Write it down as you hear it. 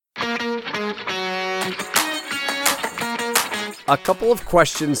A couple of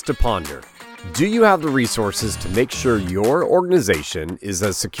questions to ponder. Do you have the resources to make sure your organization is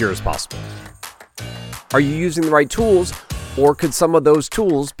as secure as possible? Are you using the right tools, or could some of those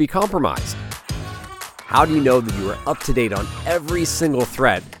tools be compromised? How do you know that you are up to date on every single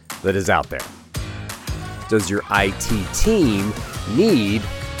threat that is out there? Does your IT team need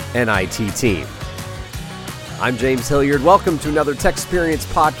an IT team? I'm James Hilliard. Welcome to another Tech Experience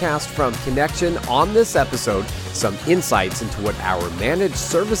podcast from Connection. On this episode, some insights into what our managed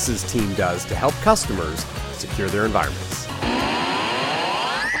services team does to help customers secure their environments.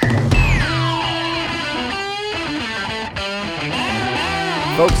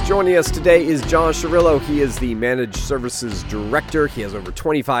 Folks, joining us today is John Schirillo. He is the Managed Services Director. He has over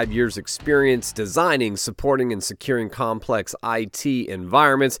 25 years experience designing, supporting, and securing complex IT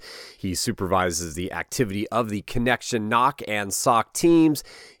environments. He supervises the activity of the Connection NOC and SOC teams.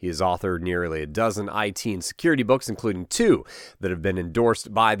 He has authored nearly a dozen IT and security books, including 2 that have been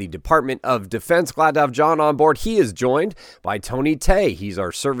endorsed by the Department of Defense. Glad to have John on board. He is joined by Tony Tay. He's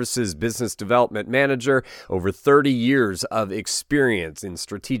our Services Business Development Manager. Over 30 years of experience in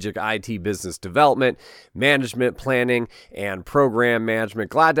strategic IT business development, management planning, and program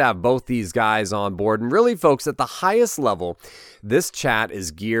management. Glad to have both these guys on board. And really, folks, at the highest level, this chat is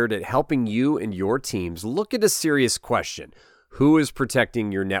geared at helping you and your teams look at a serious question. Who is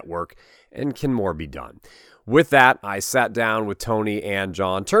protecting your network, and can more be done? With that, I sat down with Tony and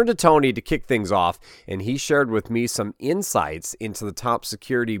John, turned to Tony to kick things off, and he shared with me some insights into the top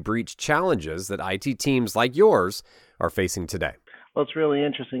security breach challenges that IT teams like yours are facing today. Well, it's really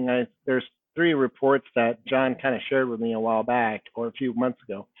interesting. There's 3 reports that John kind of shared with me a while back or a few months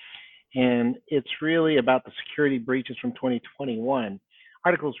ago, and it's really about the security breaches from 2021.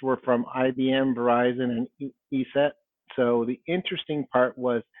 Articles were from IBM, Verizon, and ESET. So the interesting part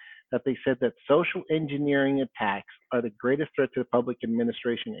was that they said that social engineering attacks are the greatest threat to the public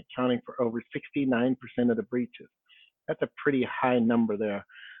administration, accounting for over 69% of the breaches. That's a pretty high number there.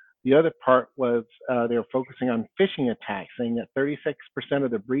 The other part was they were focusing on phishing attacks, saying that 36% of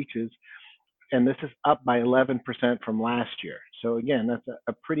the breaches, and this is up by 11% from last year. So again, that's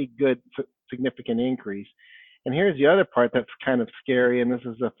a pretty good, significant increase. And here's the other part that's kind of scary, and this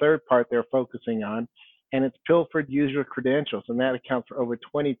is the third part they're focusing on, and it's pilfered user credentials, and that accounts for over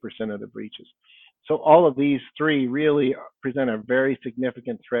 20% of the breaches. So all of these 3 really present a very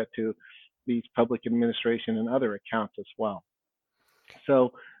significant threat to these public administration and other accounts as well.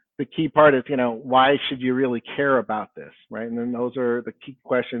 So the key part is, why should you really care about this, right? And then those are the key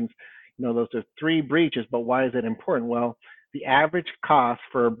questions. Those are 3 breaches, but why is it important? Well, the average cost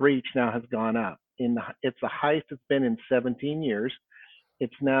for a breach now has gone up. It's the highest it's been in 17 years.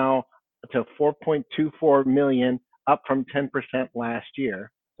 It's now to 4.24 million, up from 10% last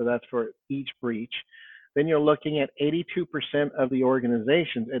year. So that's for each breach. Then you're looking at 82% of the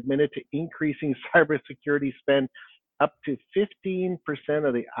organizations admitted to increasing cybersecurity spend up to 15%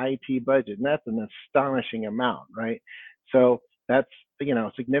 of the IT budget. And that's an astonishing amount, right? So that's,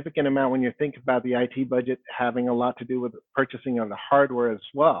 a significant amount when you think about the IT budget having a lot to do with purchasing of the hardware as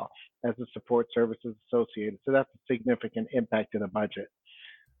well as the support services associated. So that's a significant impact to the budget.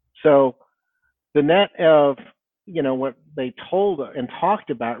 So the net of, what they told and talked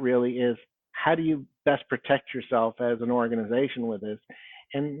about really is how do you best protect yourself as an organization with this?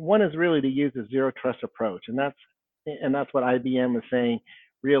 And one is really to use a zero trust approach. And that's what IBM is saying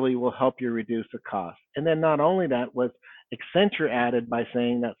really will help you reduce the cost. And then not only that, was Accenture added by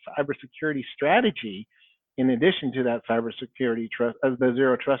saying that cybersecurity strategy, in addition to that cybersecurity trust, the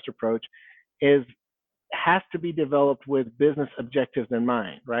zero trust approach, has to be developed with business objectives in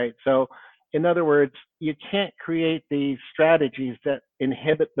mind, right? So in other words, you can't create these strategies that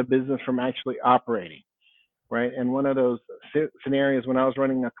inhibit the business from actually operating, right? And one of those scenarios when I was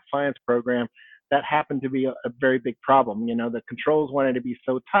running a compliance program, that happened to be a very big problem. The controls wanted to be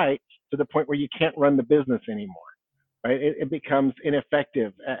so tight to the point where you can't run the business anymore, right? It becomes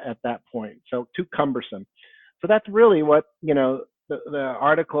ineffective at that point. So too cumbersome. So that's really what, the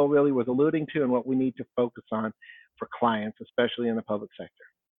article really was alluding to and what we need to focus on for clients, especially in the public sector.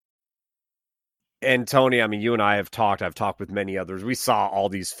 And Tony, you and I have talked, I've talked with many others. We saw all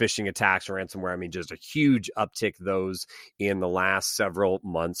these phishing attacks or ransomware. Just a huge uptick those in the last several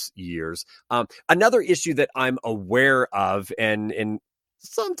months, years. Another issue that I'm aware of, and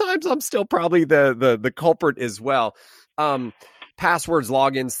sometimes I'm still probably the culprit as well. Passwords,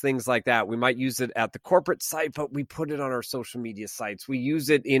 logins, things like that. We might use it at the corporate site, but we put it on our social media sites. We use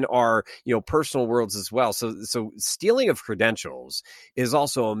it in our, personal worlds as well. So stealing of credentials is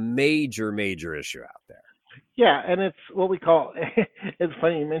also a major, major issue out there. Yeah, and it's what we call. It's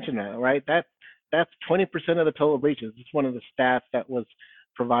funny you mentioned that, right? that's 20% of the total breaches. It's one of the stats that was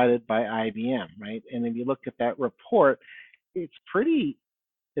provided by IBM, right? And if you look at that report, it's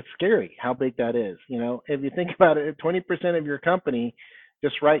scary how big that is. If you think about it, 20% of your company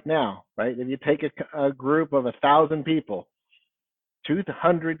just right now, right? If you take a group of 1,000 people,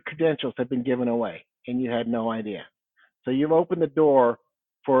 200 credentials have been given away and you had no idea. So you've opened the door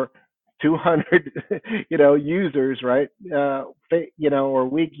for 200, users, right? Or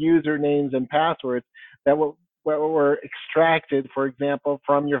weak usernames and passwords that were extracted, for example,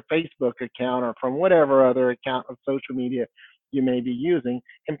 from your Facebook account or from whatever other account of social media you may be using,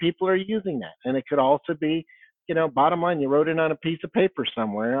 and people are using that. And it could also be, bottom line, you wrote it on a piece of paper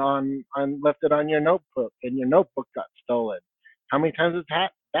somewhere, left it on your notebook, and your notebook got stolen. How many times has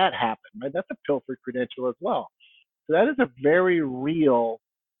that happened? Right? That's a pilfered credential as well. So that is a very real,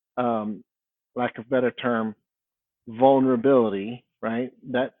 lack of a better term, vulnerability, right?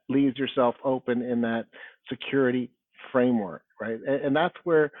 That leaves yourself open in that security framework, right? And that's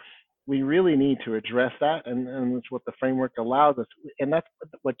where we really need to address that, and it's what the framework allows us. And that's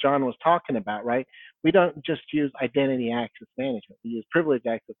what John was talking about, right? We don't just use identity access management. We use privilege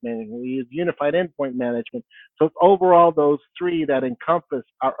access management. We use unified endpoint management. So it's overall those three that encompass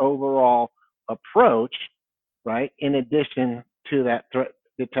our overall approach, right? In addition to that threat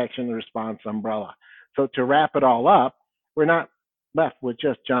detection and response umbrella. So to wrap it all up, we're not left with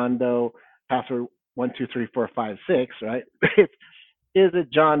just John Doe password 123456, right? Is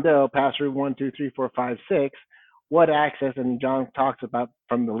it John Doe password 123456? What access? And John talks about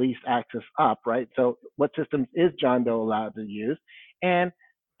from the least access up, right? So what systems is John Doe allowed to use? And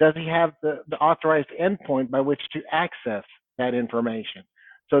does he have the authorized endpoint by which to access that information?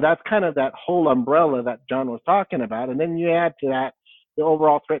 So that's kind of that whole umbrella that John was talking about. And then you add to that the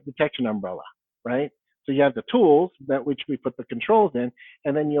overall threat detection umbrella, right? So you have the tools that which we put the controls in,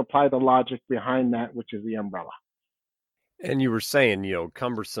 and then you apply the logic behind that, which is the umbrella. And you were saying,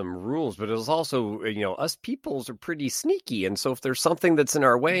 cumbersome rules, but it was also, us peoples are pretty sneaky. And so if there's something that's in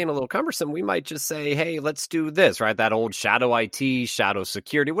our way and a little cumbersome, we might just say, hey, let's do this, right? That old shadow IT, shadow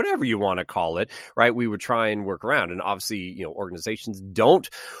security, whatever you want to call it, right? We would try and work around. And obviously, organizations don't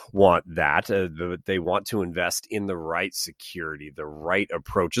want that. They want to invest in the right security, the right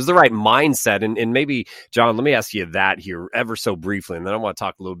approaches, the right mindset. And maybe, John, let me ask you that here ever so briefly. And then I want to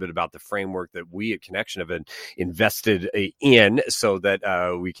talk a little bit about the framework that we at Connection have invested in so that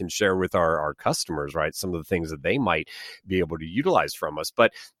we can share with our customers, right, some of the things that they might be able to utilize from us.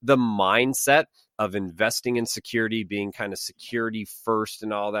 But the mindset of investing in security, being kind of security first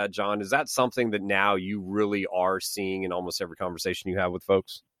and all that, John, is that something that now you really are seeing in almost every conversation you have with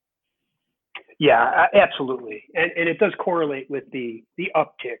folks? Yeah, absolutely. And it does correlate with the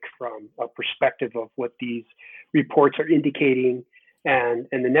uptick from a perspective of what these reports are indicating and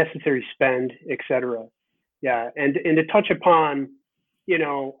the necessary spend, et cetera. Yeah, and to touch upon,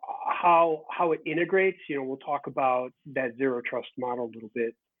 how it integrates, we'll talk about that zero trust model a little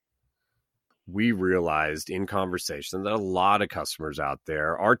bit. We realized in conversation that a lot of customers out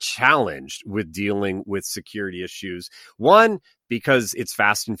there are challenged with dealing with security issues. One, because it's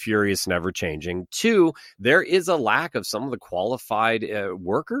fast and furious and ever changing. Two, there is a lack of some of the qualified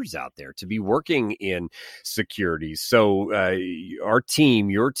workers out there to be working in security. So your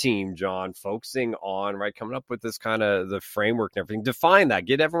team, John, focusing on, right, coming up with this kind of the framework and everything, define that,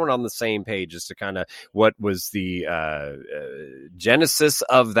 get everyone on the same page as to kind of what was the genesis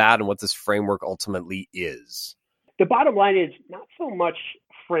of that and what this framework ultimately is. The bottom line is not so much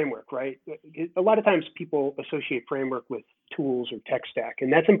framework, right? A lot of times people associate framework with tools or tech stack,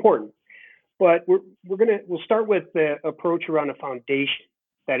 and that's important. But we'll start with the approach around a foundation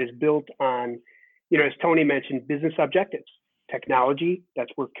that is built on, as Tony mentioned, business objectives, technology.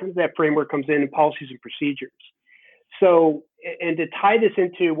 That's where kind of that framework comes in, and policies and procedures. So, and to tie this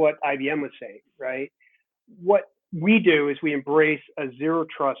into what IBM was saying, right? What we do is we embrace a zero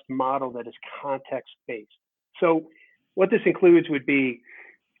trust model that is context based. So what this includes would be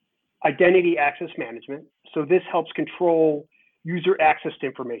identity access management. So this helps control user access to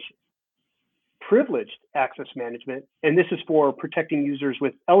information. Privileged access management, and this is for protecting users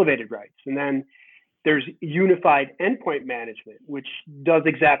with elevated rights. And then there's unified endpoint management, which does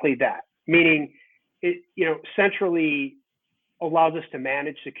exactly that, meaning it, centrally allows us to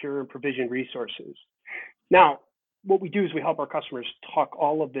manage, secure, and provision resources. Now, what we do is we help our customers tuck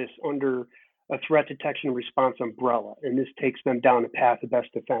all of this under a threat detection and response umbrella, and this takes them down a path of best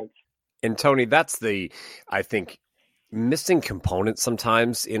defense. And Tony, that's I think, missing component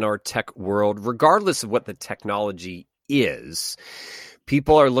sometimes in our tech world, regardless of what the technology is.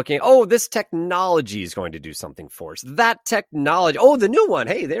 People are looking, oh, this technology is going to do something for us. That technology, oh, the new one.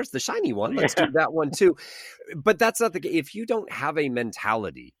 Hey, there's the shiny one. Let's do that one too. But that's not the case. If you don't have a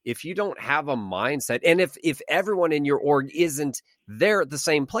mentality, if you don't have a mindset, and if everyone in your org isn't there at the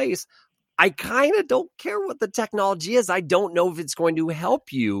same place, I kind of don't care what the technology is. I don't know if it's going to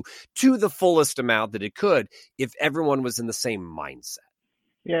help you to the fullest amount that it could if everyone was in the same mindset.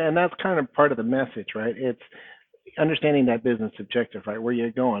 Yeah, and that's kind of part of the message, right? It's understanding that business objective, right, where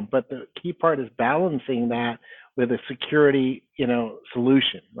you're going. But the key part is balancing that with a security,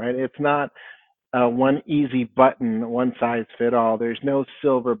 solution, right? It's not one easy button, one size fit all. There's no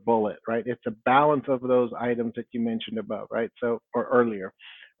silver bullet, right? It's a balance of those items that you mentioned above, right? So, or earlier,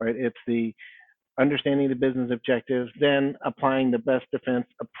 right? It's the understanding the business objectives, then applying the best defense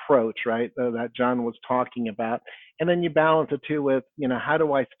approach, right? That John was talking about. And then you balance the two with, how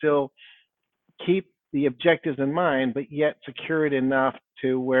do I still keep the objectives in mind, but yet secure it enough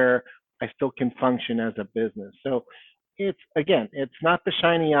to where I still can function as a business. So it's not the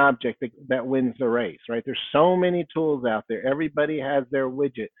shiny object that wins the race, right? There's so many tools out there. Everybody has their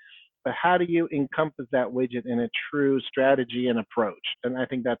widget, but how do you encompass that widget in a true strategy and approach? And I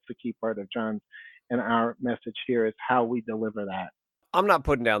think that's the key part of John's and our message here is how we deliver that. I'm not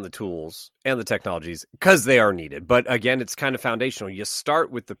putting down the tools and the technologies because they are needed. But again, it's kind of foundational. You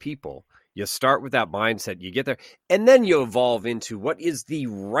start with the people. You start with that mindset, you get there, and then you evolve into what is the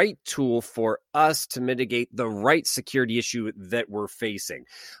right tool for us to mitigate the right security issue that we're facing.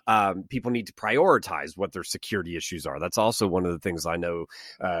 People need to prioritize what their security issues are. That's also one of the things I know,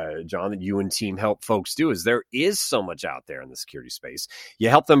 John, that you and team help folks do is there is so much out there in the security space. You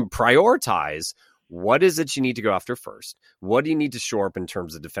help them prioritize what is it you need to go after first? What do you need to shore up in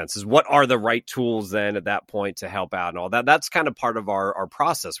terms of defenses? What are the right tools then at that point to help out and all that? That's kind of part of our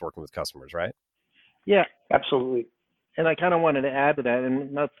process working with customers, right? Yeah, absolutely. And I kind of wanted to add to that,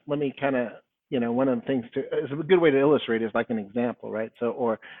 and let me kind of, one of the things is a good way to illustrate is like an example, right? So,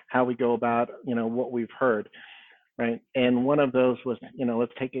 or how we go about, what we've heard, right? And one of those was,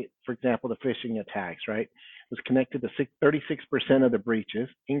 let's take it, for example, the phishing attacks, right? Was connected to 36% of the breaches,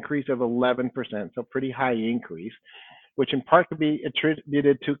 increase of 11%, so pretty high increase, which in part could be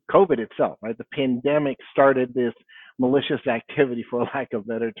attributed to COVID itself, right? The pandemic started this malicious activity, for lack of a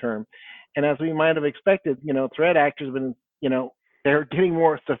better term. And as we might have expected, threat actors have been, they're getting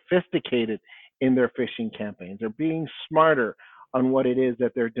more sophisticated in their phishing campaigns. They're being smarter on what it is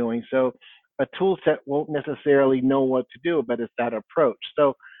that they're doing. So a tool set won't necessarily know what to do, but it's that approach.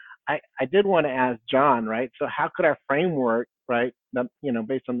 So I did want to ask John, right? So how could our framework, right,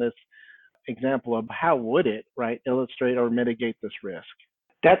 based on this example of how would it, right, illustrate or mitigate this risk?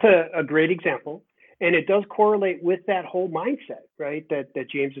 That's a great example. And it does correlate with that whole mindset, right, that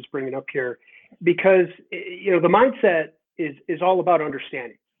James is bringing up here, because, the mindset is all about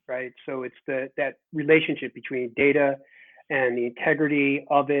understanding, right? So it's that relationship between data and the integrity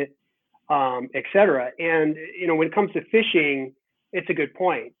of it, et cetera. And, when it comes to phishing, it's a good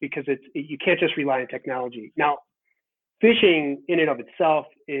point because you can't just rely on technology. Now, phishing in and of itself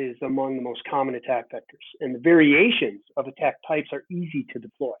is among the most common attack vectors, and the variations of attack types are easy to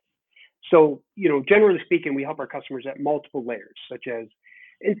deploy. So, generally speaking, we help our customers at multiple layers, such as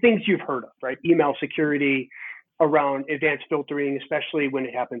in things you've heard of, right? Email security, around advanced filtering, especially when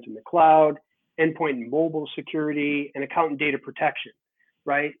it happens in the cloud, endpoint and mobile security, and account and data protection,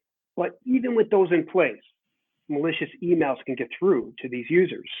 right? But even with those in place, malicious emails can get through to these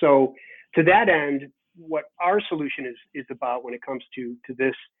users. So to that end, what our solution is about when it comes to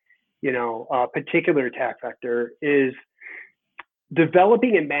this, particular attack vector is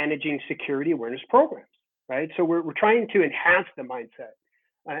developing and managing security awareness programs, right? So we're trying to enhance the mindset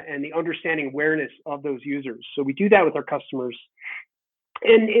and the understanding awareness of those users. So we do that with our customers.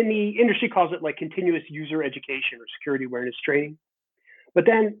 And in the industry calls it like continuous user education or security awareness training. But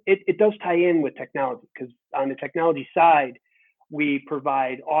then it does tie in with technology, because on the technology side, we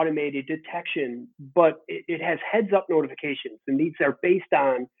provide automated detection, but it has heads-up notifications, and these are based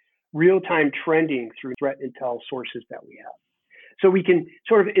on real-time trending through threat intel sources that we have. So we can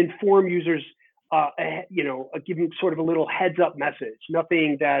sort of inform users, give them sort of a little heads-up message,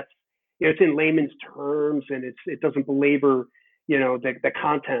 nothing that's, it's in layman's terms and it doesn't belabor, the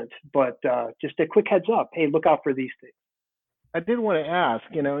content, but just a quick heads up. Hey, look out for these things. I did want to ask,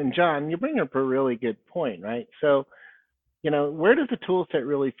 and John, you bring up a really good point, right? So, where does the tool set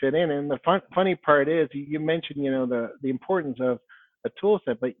really fit in? And the funny part is, you mentioned, the importance of a tool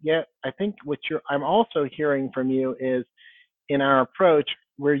set, but yet I think I'm also hearing from you is in our approach,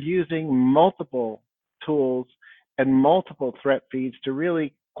 we're using multiple tools and multiple threat feeds to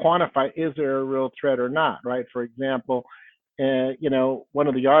really quantify, is there a real threat or not, right? For example, one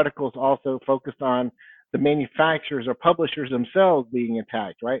of the articles also focused on the manufacturers or publishers themselves being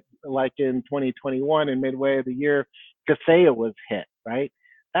attacked, right? Like in 2021, in midway of the year, Kaseya was hit, right?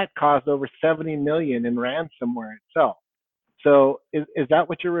 That caused over 70 million in ransomware itself. So is that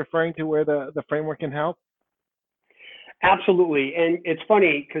what you're referring to, where the framework can help? Absolutely. And it's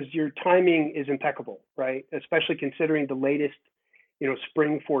funny because your timing is impeccable, right? Especially considering the latest,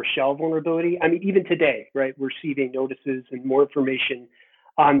 Spring 4 shell vulnerability. I mean, even today, right, we're receiving notices and more information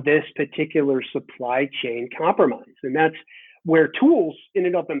on this particular supply chain compromise. And that's where tools in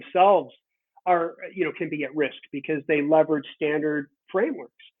and of themselves are, can be at risk because they leverage standard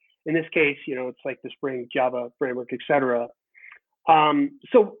frameworks. In this case, it's like the Spring Java framework, et cetera.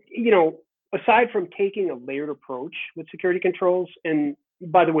 So, aside from taking a layered approach with security controls, and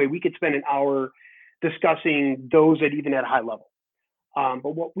by the way, we could spend an hour discussing those even at a high level.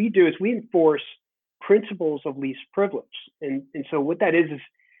 But what we do is we enforce principles of least privilege. And so what that is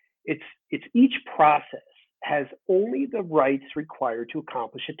it's each process has only the rights required to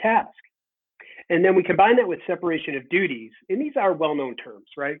accomplish a task. And then we combine that with separation of duties. And these are well-known terms,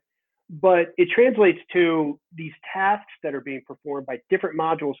 right? But it translates to these tasks that are being performed by different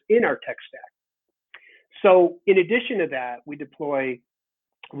modules in our tech stack. So in addition to that, we deploy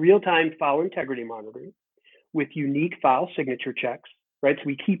real-time file integrity monitoring with unique file signature checks, right? So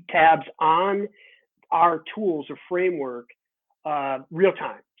we keep tabs on our tools or framework real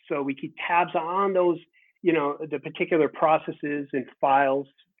time. So we keep tabs on those, the particular processes and files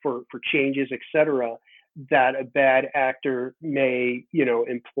for changes, et cetera, that a bad actor may,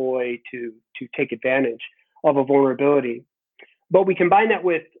 employ to take advantage of a vulnerability. But we combine that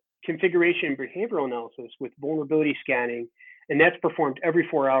with configuration and behavioral analysis with vulnerability scanning, and that's performed every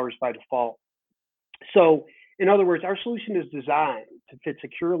 4 hours by default. So in other words, our solution is designed to fit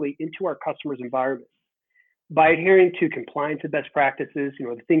securely into our customers' environment. By adhering to compliance and best practices,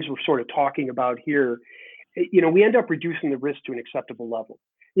 the things we're sort of talking about here, we end up reducing the risk to an acceptable level.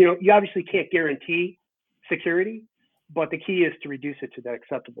 You obviously can't guarantee security, but the key is to reduce it to that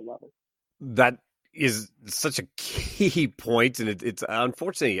acceptable level. That is such a key point, and it's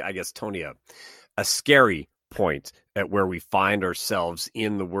unfortunately, I guess, Tony, a scary point at where we find ourselves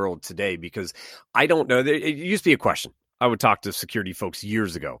in the world today, because I don't know. It used to be a question. I would talk to security folks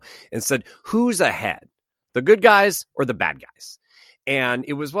years ago and said, who's ahead, the good guys or the bad guys? And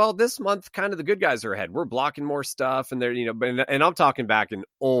it was, well, this month, kind of the good guys are ahead. We're blocking more stuff, and they're, and I'm talking back in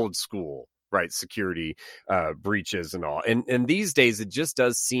old school, right, security breaches and all. And these days, it just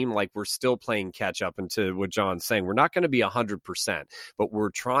does seem like we're still playing catch up. And to what John's saying, we're not going to be 100%, but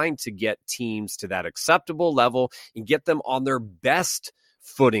we're trying to get teams to that acceptable level and get them on their best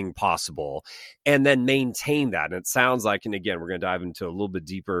footing possible, and then maintain that. And it sounds like, and again, we're going to dive into a little bit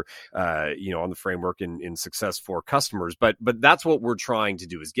deeper, on the framework in success for customers, but that's what we're trying to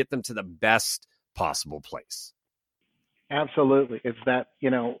do, is get them to the best possible place. Absolutely. It's that,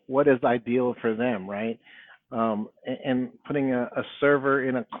 what is ideal for them, right? And putting a server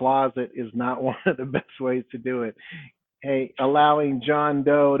in a closet is not one of the best ways to do it. Hey, allowing John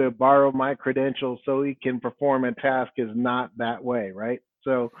Doe to borrow my credentials so he can perform a task is not that way, right?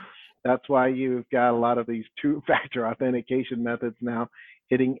 So that's why you've got a lot of these two-factor authentication methods now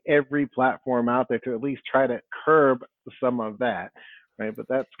hitting every platform out there to at least try to curb some of that, right? But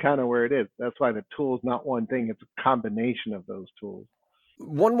that's kind of where it is. That's why the tool is not one thing. It's a combination of those tools.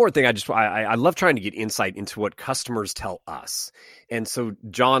 One more thing, I love trying to get insight into what customers tell us. And so,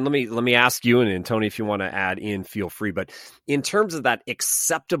 John, let me ask you, and Tony, if you want to add in, feel free. But in terms of that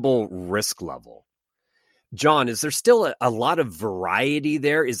acceptable risk level, John, is there still a lot of variety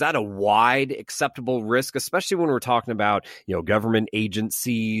there? Is that a wide acceptable risk, especially when we're talking about, government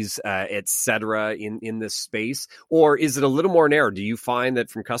agencies, et cetera, in this space? Or is it a little more narrow? Do you find that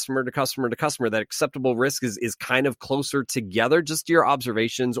from customer to customer to customer, that acceptable risk is kind of closer together? Just your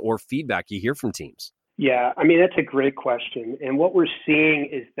observations or feedback you hear from teams. Yeah, I mean, that's a great question. And what we're seeing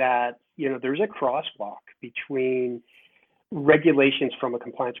is that, there's a crosswalk between regulations from a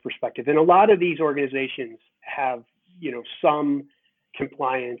compliance perspective. And a lot of these organizations have, some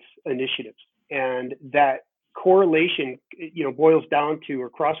compliance initiatives. And that correlation, boils down to, or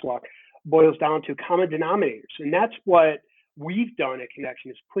crosswalk boils down to common denominators. And that's what we've done at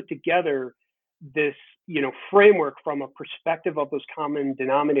Connection, is put together this, framework from a perspective of those common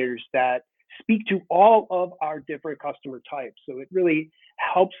denominators that speak to all of our different customer types. So it really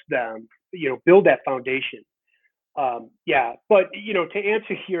helps them, build that foundation. But to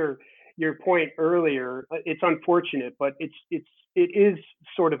answer your point earlier, it's unfortunate, but it is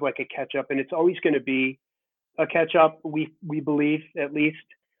sort of like a catch up, and it's always going to be a catch up. We believe, at least,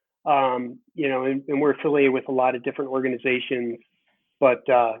 and we're affiliated with a lot of different organizations. But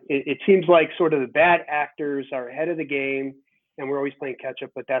it seems like sort of the bad actors are ahead of the game, and we're always playing catch up.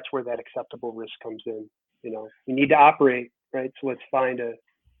 But that's where that acceptable risk comes in. We need to operate, right? So let's find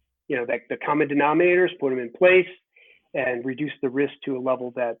the common denominators, put them in place, and reduce the risk to a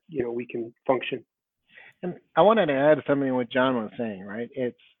level that we can function. And I wanted to add something to what John was saying, right?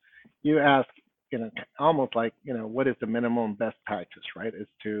 It's you ask, almost like, what is the minimum best practice, right? As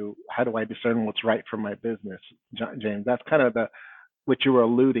to how do I discern what's right for my business, James? That's kind of what you were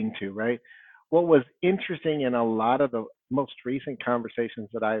alluding to, right? What was interesting in a lot of the most recent conversations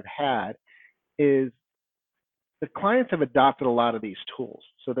that I've had is the clients have adopted a lot of these tools.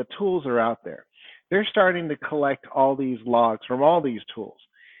 So the tools are out there. They're starting to collect all these logs from all these tools.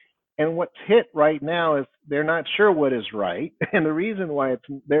 And what's hit right now is they're not sure what is right. And the reason why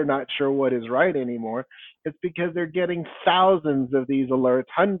they're not sure what is right anymore is because they're getting thousands of these alerts,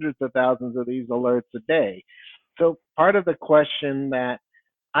 hundreds of thousands of these alerts a day. So part of the question that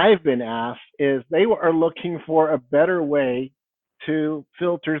I've been asked is they are looking for a better way to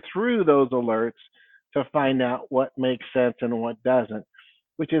filter through those alerts to find out what makes sense and what doesn't,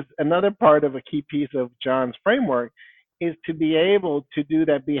 which is another part of a key piece of John's framework, is to be able to do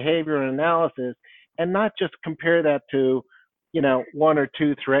that behavior analysis and not just compare that to, one or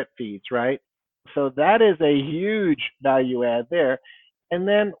two threat feeds, right? So that is a huge value add there. And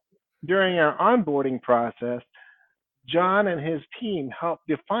then during our onboarding process, John and his team help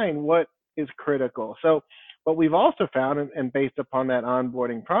define what is critical. So what we've also found, and based upon that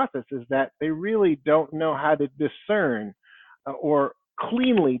onboarding process, is that they really don't know how to discern or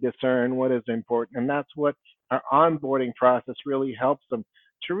cleanly discern what is important. And that's what our onboarding process really helps them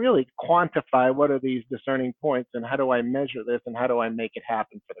to really quantify what are these discerning points and how do I measure this and how do I make it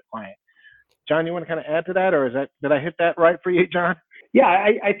happen for the client. John, you want to kind of add to that, or did I hit that right for you, John? Yeah,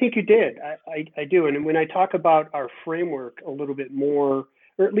 I think you did. I do. And when I talk about our framework a little bit more,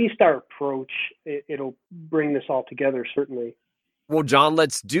 or at least our approach, it'll bring this all together, certainly. Well, John,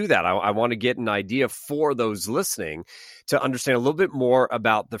 let's do that. I want to get an idea for those listening to understand a little bit more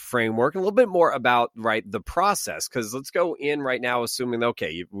about the framework, and a little bit more about, the process. Because let's go in right now assuming,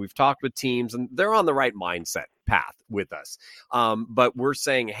 okay, we've talked with teams and they're on the right mindset path with us. But we're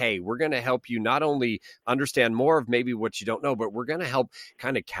saying, hey, we're going to help you not only understand more of maybe what you don't know, but we're going to help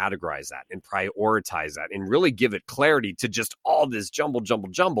kind of categorize that and prioritize that and really give it clarity to just all this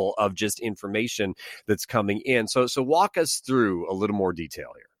jumble of just information that's coming in. So walk us through a little more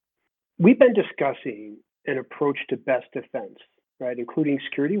detail here. We've been discussing an approach to best defense, right, including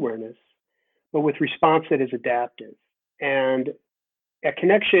security awareness, but with response that is adaptive. And at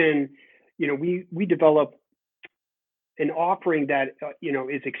Connection, we develop an offering that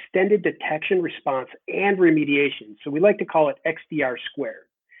is extended detection, response, and remediation. So we like to call it XDR squared,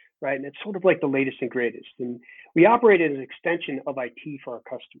 right? And it's sort of like the latest and greatest. And we operate as an extension of IT for our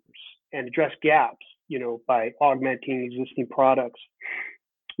customers and address gaps, by augmenting existing products.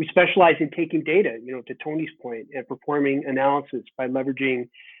 We specialize in taking data, to Tony's point, and performing analysis by leveraging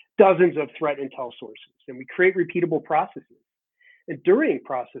dozens of threat intel sources. And we create repeatable processes. And during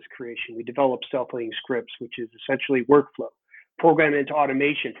process creation, we develop self-learning scripts, which is essentially workflow, programmed into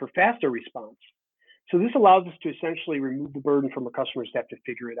automation for faster response. So this allows us to essentially remove the burden from a customer's to have to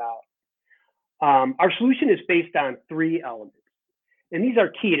figure it out. Our solution is based on 3 elements, and these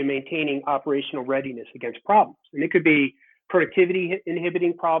are key to maintaining operational readiness against problems. And it could be productivity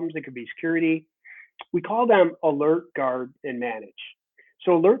inhibiting problems, it could be security. We call them alert, guard, and manage.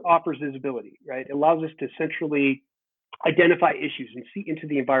 So alert offers visibility, right? It allows us to essentially identify issues and see into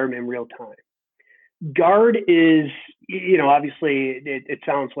the environment in real time. Guard is, obviously it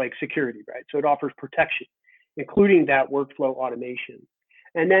sounds like security, right? So it offers protection, including that workflow automation.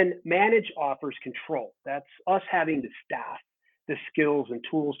 And then manage offers control. That's us having the staff, the skills and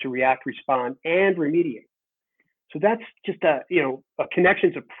tools to react, respond, and remediate. So that's just a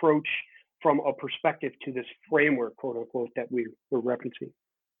Connections approach from a perspective to this framework, quote unquote, that we're referencing.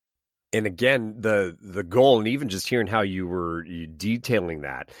 And again, the goal, and even just hearing how you were detailing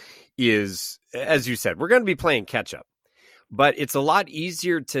that, is, as you said, we're going to be playing catch up. But it's a lot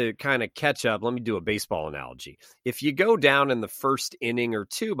easier to kind of catch up. Let me do a baseball analogy. If you go down in the first inning or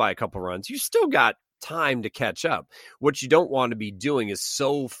two by a couple runs, you still got time to catch up. What you don't want to be doing is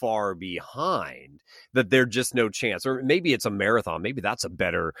so far behind that there's just no chance. Or maybe it's a marathon. Maybe that's a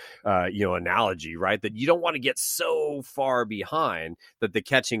better analogy, right? That you don't want to get so far behind that the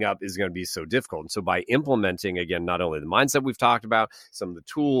catching up is going to be so difficult. And so by implementing, again, not only the mindset we've talked about, some of the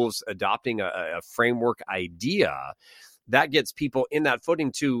tools, adopting a framework idea, that gets people in that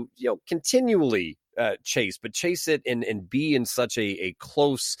footing to continually chase, but chase it and be in such a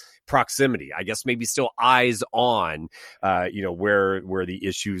close proximity. I guess maybe still eyes on, where the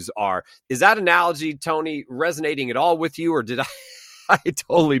issues are. Is that analogy, Tony, resonating at all with you, or did I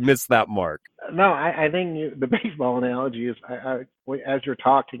totally missed that mark? No, I think the baseball analogy is, as you're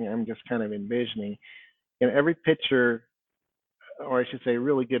talking, I'm just kind of envisioning, every pitcher, or I should say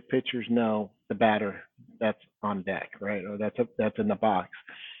really good pitchers, know the batter that's on deck, right? Or that's in the box.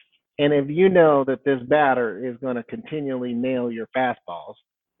 And if you know that this batter is going to continually nail your fastballs,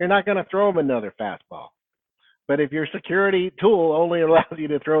 you're not going to throw him another fastball. But if your security tool only allows you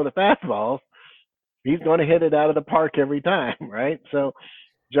to throw the fastballs, he's going to hit it out of the park every time, right? So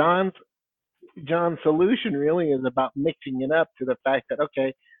John's solution really is about mixing it up to the fact that,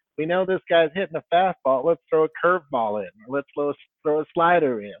 okay, we know this guy's hitting a fastball. Let's throw a curveball in. Let's throw a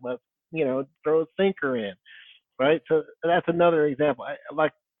slider in. Let's, throw a sinker in, right? So that's another example.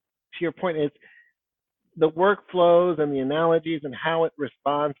 Like, to your point, is the workflows and the analogies and how it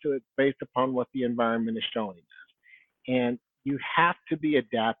responds to it based upon what the environment is showing us. And you have to be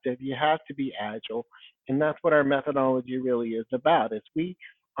adaptive. You have to be agile. And that's what our methodology really is about. Is we,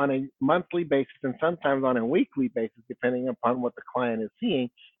 on a monthly basis and sometimes on a weekly basis, depending upon what the client is seeing,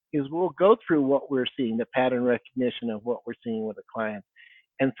 is we'll go through what we're seeing, the pattern recognition of what we're seeing with the client,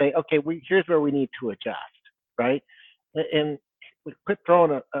 and say, okay, here's where we need to adjust, right? And we quit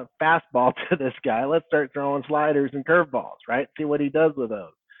throwing a fastball to this guy. Let's start throwing sliders and curveballs, right? See what he does with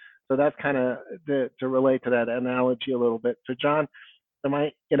those. So that's kind of to relate to that analogy a little bit. So John,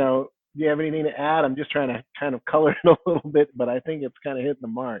 do you have anything to add? I'm just trying to kind of color it a little bit, but I think it's kind of hitting the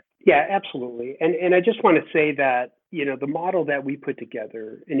mark. Yeah, absolutely. And I just want to say that, the model that we put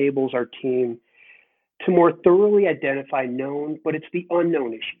together enables our team to more thoroughly identify known, but it's the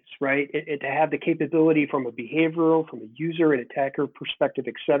unknown issues, right? To have the capability from a behavioral, from a user and attacker perspective,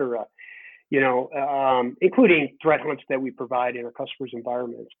 et cetera, including threat hunts that we provide in our customers'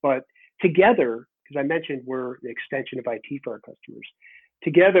 environments. But together, because I mentioned we're an extension of IT for our customers,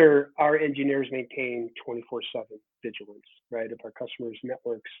 together, our engineers maintain 24/7 vigilance, right, of our customers'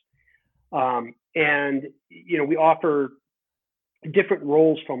 networks. We offer different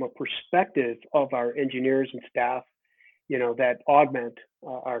roles from a perspective of our engineers and staff, that augment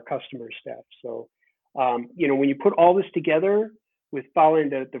our customer staff. So, when you put all this together with following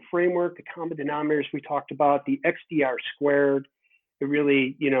the framework, the common denominators we talked about, the XDR squared, it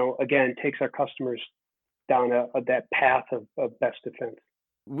really, again, takes our customers down that path of best defense.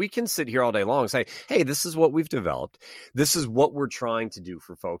 We can sit here all day long and say, hey, this is what we've developed. This is what we're trying to do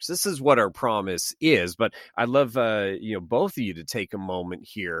for folks. This is what our promise is. But I'd love, both of you to take a moment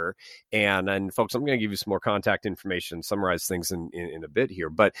here. And folks, I'm going to give you some more contact information, summarize things in a bit here.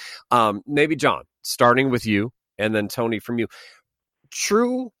 But maybe, John, starting with you, and then Tony from you.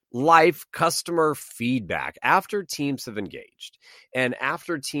 True life customer feedback after teams have engaged and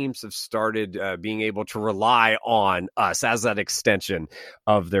after teams have started being able to rely on us as that extension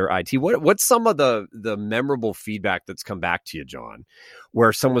of their IT. What's some of the memorable feedback that's come back to you, John,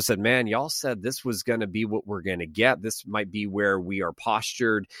 where someone said, man, y'all said this was going to be what we're going to get. This might be where we are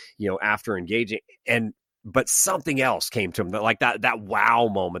postured, after engaging, but something else came to them, like that wow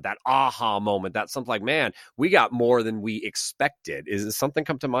moment, that aha moment, that something like, man, we got more than we expected. Is something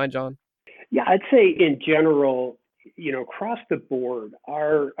come to mind, John? Yeah, I'd say in general, across the board,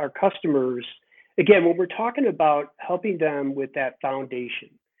 our customers, again, when we're talking about helping them with that foundation,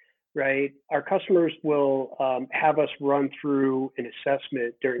 right? Our customers will have us run through an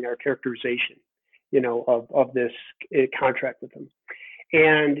assessment during our characterization, of this contract with them.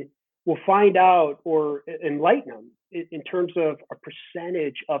 And we'll find out or enlighten them in terms of a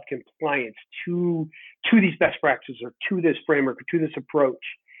percentage of compliance to these best practices or to this framework or to this approach.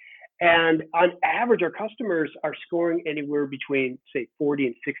 And on average, our customers are scoring anywhere between, say, 40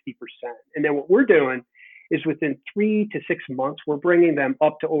 and 60%. And then what we're doing is within 3 to 6 months, we're bringing them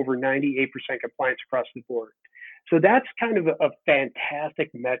up to over 98% compliance across the board. So that's kind of a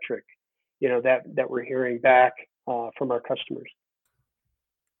fantastic metric, that we're hearing back from our customers.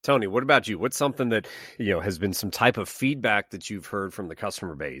 Tony, what about you? What's something that, has been some type of feedback that you've heard from the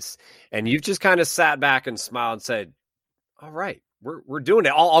customer base and you've just kind of sat back and smiled and said, all right, we're doing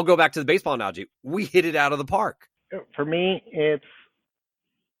it. I'll go back to the baseball analogy. We hit it out of the park. For me, it's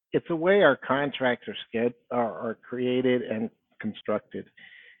the way our contracts are created and constructed.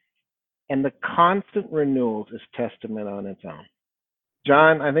 And the constant renewals is testament on its own.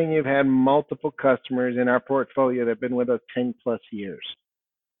 John, I think you've had multiple customers in our portfolio that have been with us 10 plus years.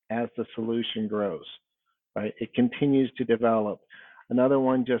 As the solution grows, right? It continues to develop. Another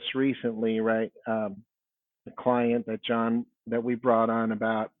one just recently, right? The client that John that we brought on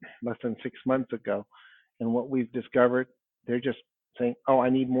about less than 6 months ago. And what we've discovered, they're just saying, "Oh, I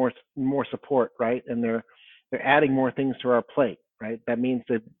need more support," right? And they're adding more things to our plate, right? That means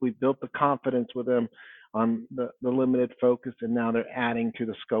that we built the confidence with them on the limited focus, and now they're adding to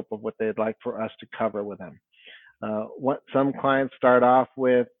the scope of what they'd like for us to cover with them. What some clients start off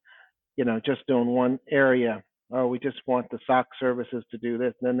with, just doing one area. Oh, we just want the SOC services to do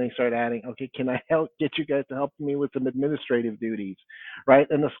this. And then they start adding, okay, can I get you guys to help me with some administrative duties, right?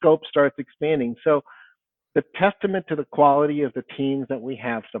 And the scope starts expanding. So the testament to the quality of the teams that we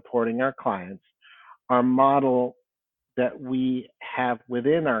have supporting our clients, our model that we have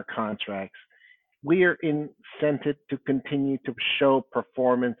within our contracts, we are incented to continue to show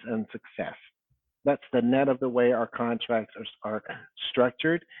performance and success. That's the net of the way our contracts are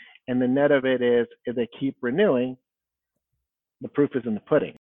structured. And the net of it is, if they keep renewing, the proof is in the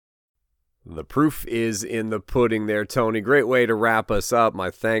pudding. The proof is in the pudding there, Tony. Great way to wrap us up.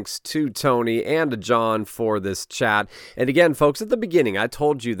 My thanks to Tony and to John for this chat. And again, folks, at the beginning, I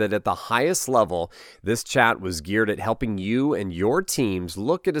told you that at the highest level, this chat was geared at helping you and your teams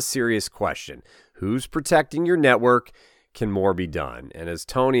look at a serious question. Who's protecting your network? Can more be done? And as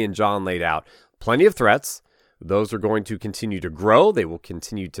Tony and John laid out, plenty of threats. Those are going to continue to grow. They will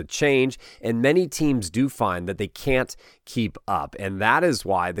continue to change. And many teams do find that they can't keep up. And that is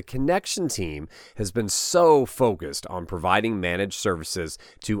why the Connection team has been so focused on providing managed services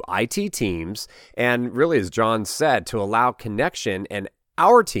to IT teams. And really, as John said, to allow Connection and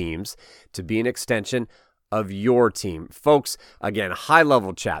our teams to be an extension of your team. Folks, again,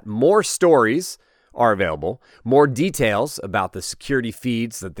 high-level chat. More stories are available. More details about the security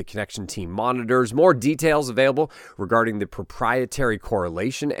feeds that the Connection team monitors. More details available regarding the proprietary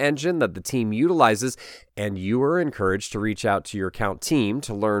correlation engine that the team utilizes. And you are encouraged to reach out to your account team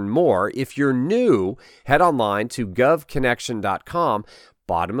to learn more. If you're new, head online to govconnection.com.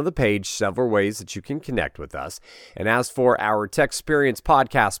 Bottom of the page, several ways that you can connect with us. And as for our Techsperience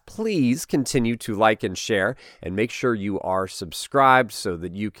podcast, please continue to like and share, and make sure you are subscribed so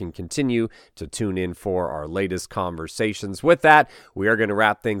that you can continue to tune in for our latest conversations. With that, we are going to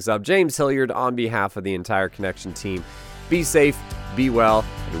wrap things up. James Hilliard on behalf of the entire Connection team. Be safe, be well,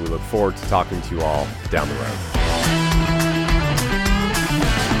 and we look forward to talking to you all down the road.